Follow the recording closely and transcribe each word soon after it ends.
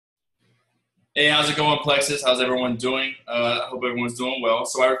Hey, how's it going, Plexus? How's everyone doing? I hope everyone's doing well.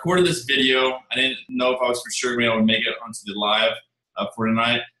 So I recorded this video. I didn't know if I was for sure going to be able to make it onto the live for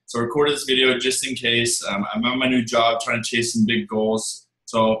tonight. So I recorded this video just in case. I'm on my new job trying to chase some big goals.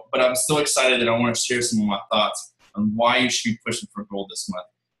 But I'm still excited that I want to share some of my thoughts on why you should be pushing for gold this month.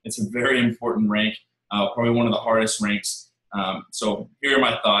 It's a very important rank, probably one of the hardest ranks. So here are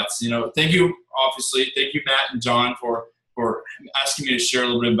my thoughts. Thank you, obviously. Thank you, Matt and John, for asking me to share a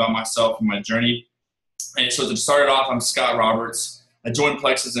little bit about myself and my journey. And so to start it off, I'm Scott Roberts. I joined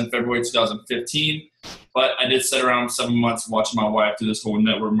Plexus in February 2015, but I did sit around 7 months watching my wife do this whole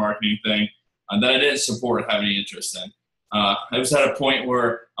network marketing thing that I didn't support or have any interest in. I was at a point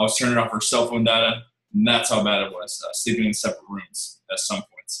where I was turning off her cell phone data, and that's how bad it was, sleeping in separate rooms at some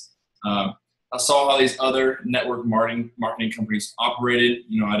points. I saw how these other network marketing companies operated.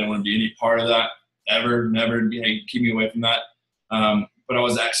 I didn't want to be any part of that. Ever, never, keep me away from that. But I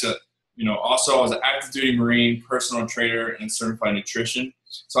was actually, also I was an active duty Marine, personal trainer, and certified nutrition.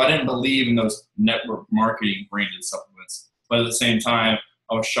 So I didn't believe in those network marketing branded supplements. But at the same time,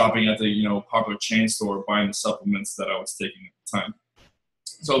 I was shopping at the, popular chain store buying the supplements that I was taking at the time.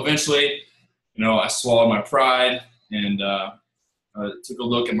 So eventually, I swallowed my pride and took a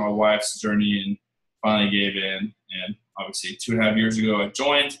look at my wife's journey and finally gave in. And obviously 2.5 years ago, I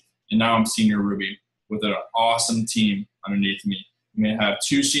joined. And now I'm senior Ruby with an awesome team underneath me. We may have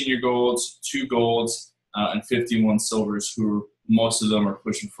 2 senior golds, 2 golds, and 51 silvers, who most of them are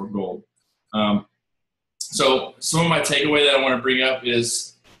pushing for gold. So some of my takeaway that I want to bring up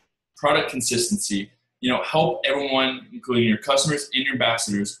is product consistency. Help everyone, including your customers and your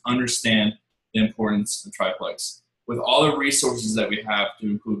ambassadors, understand the importance of Triplex. With all the resources that we have to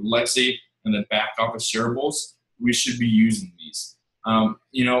include Lexi and the back office shareables, we should be using these.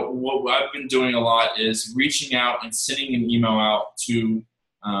 What I've been doing a lot is reaching out and sending an email out to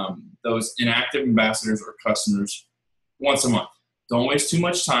those inactive ambassadors or customers once a month. Don't waste too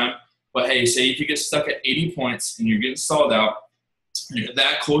much time. But hey, say if you get stuck at 80 points and you're getting stalled out, you're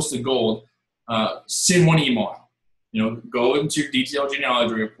that close to gold, send one email out. Go into your detailed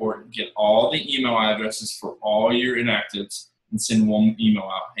genealogy report, get all the email addresses for all your inactives, and send one email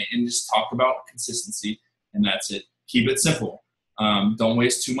out. And just talk about consistency, and that's it. Keep it simple. Don't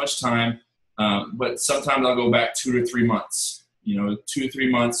waste too much time. But sometimes I'll go back 2 to 3 months. 2 to 3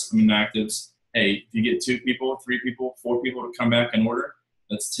 months of inactives. Hey, if you get 2 people, 3 people, 4 people to come back and order,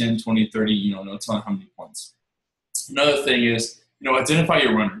 that's 10, 20, 30, no telling how many points. Another thing is, identify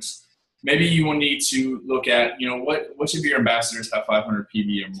your runners. Maybe you will need to look at, which of your ambassadors have 500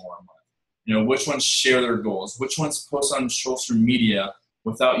 PV or more a month. Which ones share their goals? Which ones post on social media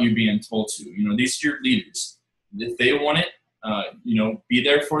without you being told to? These are your leaders. If they want it, be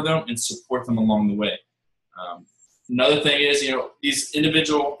there for them and support them along the way. Another thing is, these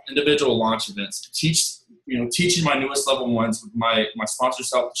individual launch events. Teaching my newest level ones with my sponsor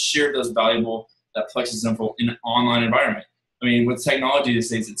self to share those valuable, that Plexus info in an online environment. With technology these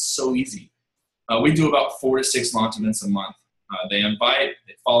days, it's so easy. We do about 4 to 6 launch events a month. They invite,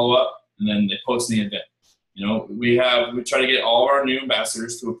 they follow up, and then they post the event. We try to get all of our new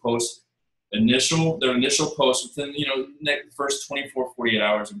ambassadors to post their initial post within the first 24, 48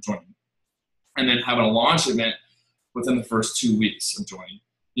 hours of joining, and then having a launch event within the first 2 weeks of joining.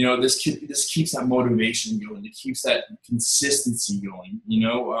 This keeps that motivation going. It keeps that consistency going.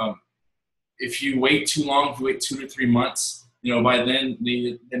 If you wait too long, if you wait 2 to 3 months, by then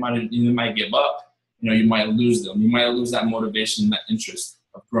they might give up. You might lose them. You might lose that motivation, that interest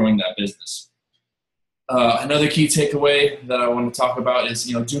of growing that business. Another key takeaway that I want to talk about is,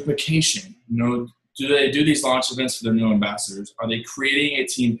 duplication. Do they do these launch events for their new ambassadors? Are they creating a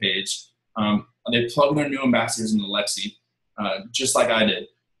team page? Are they plugging their new ambassadors into Lexi, just like I did?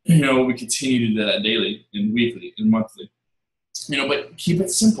 We continue to do that daily and weekly and monthly. But keep it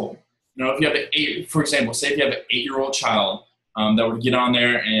simple. If you have for example, say if you have an 8-year-old child that would get on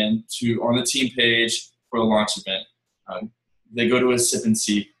there and on the team page for the launch event, they go to a sip and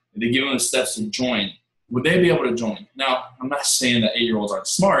see. They give them the steps to join. Would they be able to join? Now, I'm not saying that 8-year-olds aren't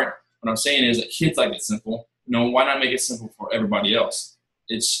smart. What I'm saying is that kids like it simple. Why not make it simple for everybody else?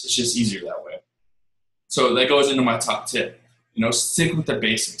 It's just easier that way. So that goes into my top tip. Stick with the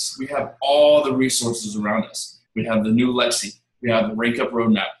basics. We have all the resources around us. We have the new Lexi. We have the Rank Up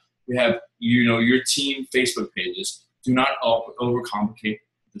Roadmap. We have, your team Facebook pages. Do not overcomplicate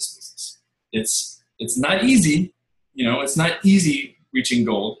this business. It's not easy. It's not easy reaching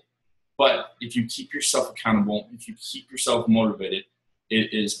gold. But if you keep yourself accountable, if you keep yourself motivated,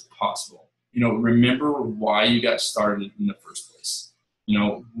 it is possible. Remember why you got started in the first place.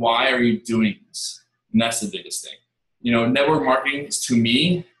 Why are you doing this? And that's the biggest thing. Network marketing is, to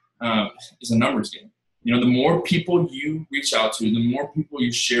me, is a numbers game. You know, the more people you reach out to, the more people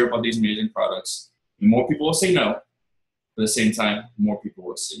you share about these amazing products, the more people will say no. At the same time, more people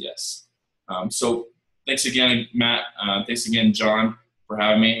will say yes. So thanks again, Matt. Thanks again, John, for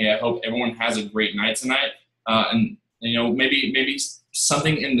having me. I hope everyone has a great night tonight. And you know, maybe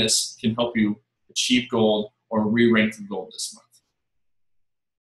something in this can help you achieve gold or re-rank the gold this month.